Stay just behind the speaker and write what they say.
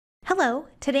Hello,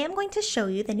 today I'm going to show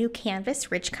you the new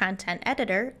Canvas Rich Content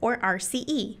Editor, or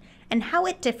RCE, and how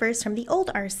it differs from the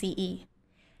old RCE.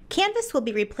 Canvas will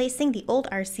be replacing the old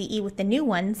RCE with the new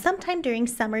one sometime during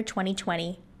summer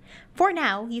 2020. For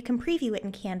now, you can preview it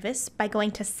in Canvas by going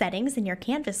to Settings in your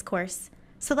Canvas course,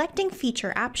 selecting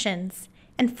Feature Options,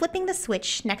 and flipping the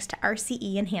switch next to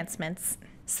RCE Enhancements.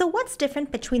 So what's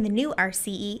different between the new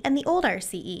RCE and the old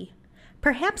RCE?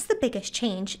 Perhaps the biggest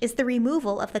change is the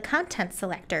removal of the Content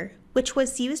Selector, which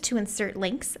was used to insert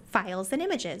links, files, and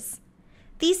images.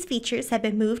 These features have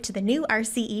been moved to the new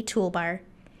RCE toolbar.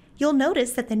 You'll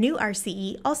notice that the new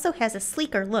RCE also has a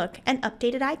sleeker look and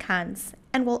updated icons,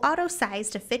 and will auto-size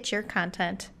to fit your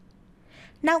content.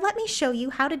 Now let me show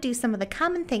you how to do some of the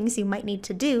common things you might need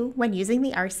to do when using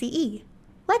the RCE.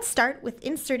 Let's start with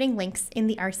inserting links in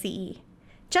the RCE.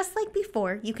 Just like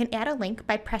before, you can add a link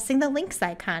by pressing the links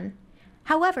icon.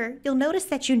 However, you'll notice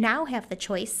that you now have the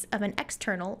choice of an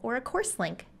external or a course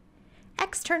link.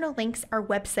 External links are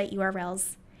website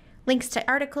URLs, links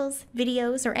to articles,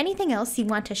 videos, or anything else you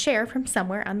want to share from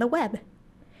somewhere on the web.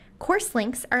 Course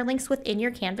links are links within your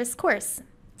Canvas course,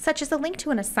 such as a link to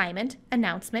an assignment,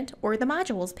 announcement, or the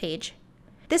modules page.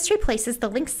 This replaces the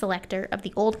links selector of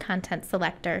the old content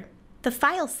selector. The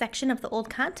Files section of the old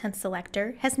content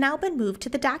selector has now been moved to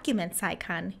the Documents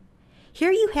icon.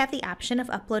 Here you have the option of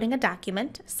uploading a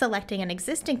document, selecting an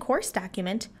existing course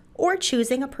document, or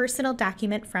choosing a personal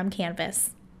document from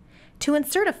Canvas. To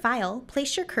insert a file,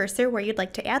 place your cursor where you'd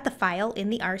like to add the file in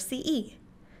the RCE.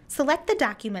 Select the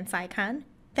Documents icon,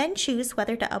 then choose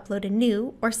whether to upload a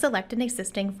new or select an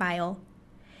existing file.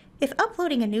 If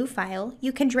uploading a new file,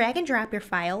 you can drag and drop your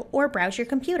file or browse your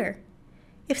computer.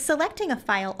 If selecting a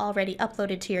file already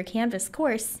uploaded to your Canvas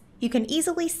course, you can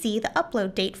easily see the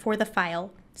upload date for the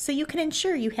file, so you can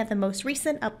ensure you have the most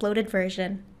recent uploaded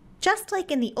version. Just like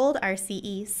in the old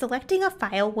RCE, selecting a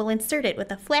file will insert it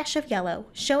with a flash of yellow,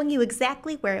 showing you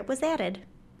exactly where it was added.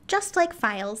 Just like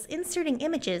files, inserting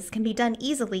images can be done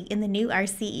easily in the new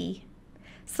RCE.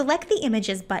 Select the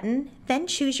Images button, then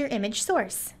choose your image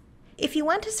source. If you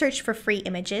want to search for free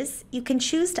images, you can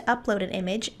choose to upload an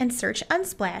image and search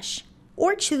Unsplash,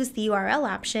 or choose the URL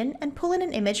option and pull in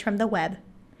an image from the web.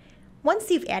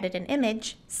 Once you've added an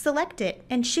image, select it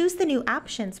and choose the new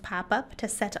Options pop-up to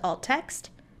set alt text,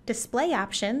 display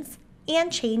options,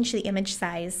 and change the image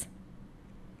size.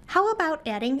 How about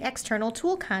adding external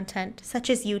tool content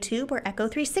such as YouTube or Echo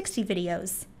 360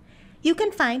 videos? You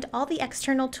can find all the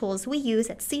external tools we use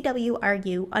at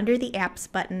CWRU under the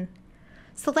Apps button.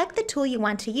 Select the tool you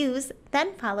want to use,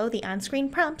 then follow the on-screen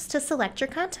prompts to select your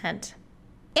content.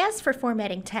 As for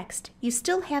formatting text, you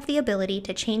still have the ability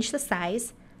to change the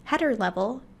size, header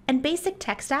level, and basic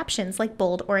text options like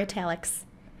bold or italics.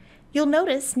 You'll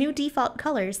notice new default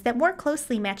colors that more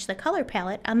closely match the color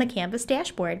palette on the Canvas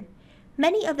dashboard.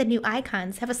 Many of the new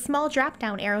icons have a small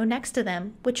drop-down arrow next to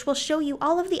them, which will show you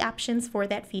all of the options for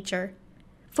that feature.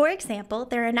 For example,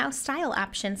 there are now style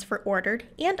options for ordered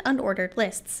and unordered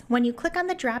lists when you click on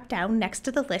the drop-down next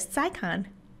to the lists icon.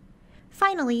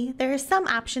 Finally, there are some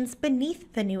options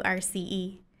beneath the new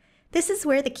RCE. This is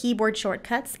where the keyboard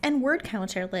shortcuts and word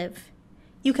counter live.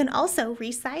 You can also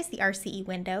resize the RCE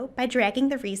window by dragging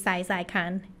the resize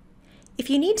icon. If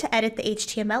you need to edit the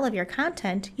HTML of your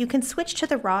content, you can switch to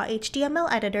the raw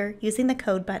HTML editor using the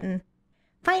code button.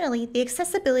 Finally, the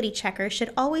accessibility checker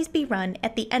should always be run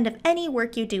at the end of any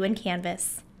work you do in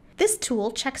Canvas. This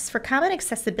tool checks for common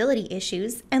accessibility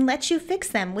issues and lets you fix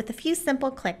them with a few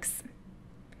simple clicks.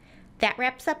 That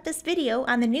wraps up this video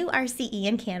on the new RCE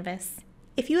in Canvas.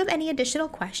 If you have any additional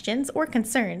questions or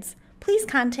concerns, please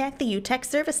contact the UTech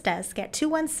Service Desk at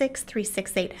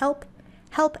 216-368-HELP,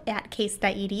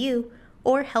 help@case.edu,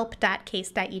 or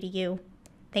help.case.edu.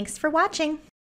 Thanks for watching!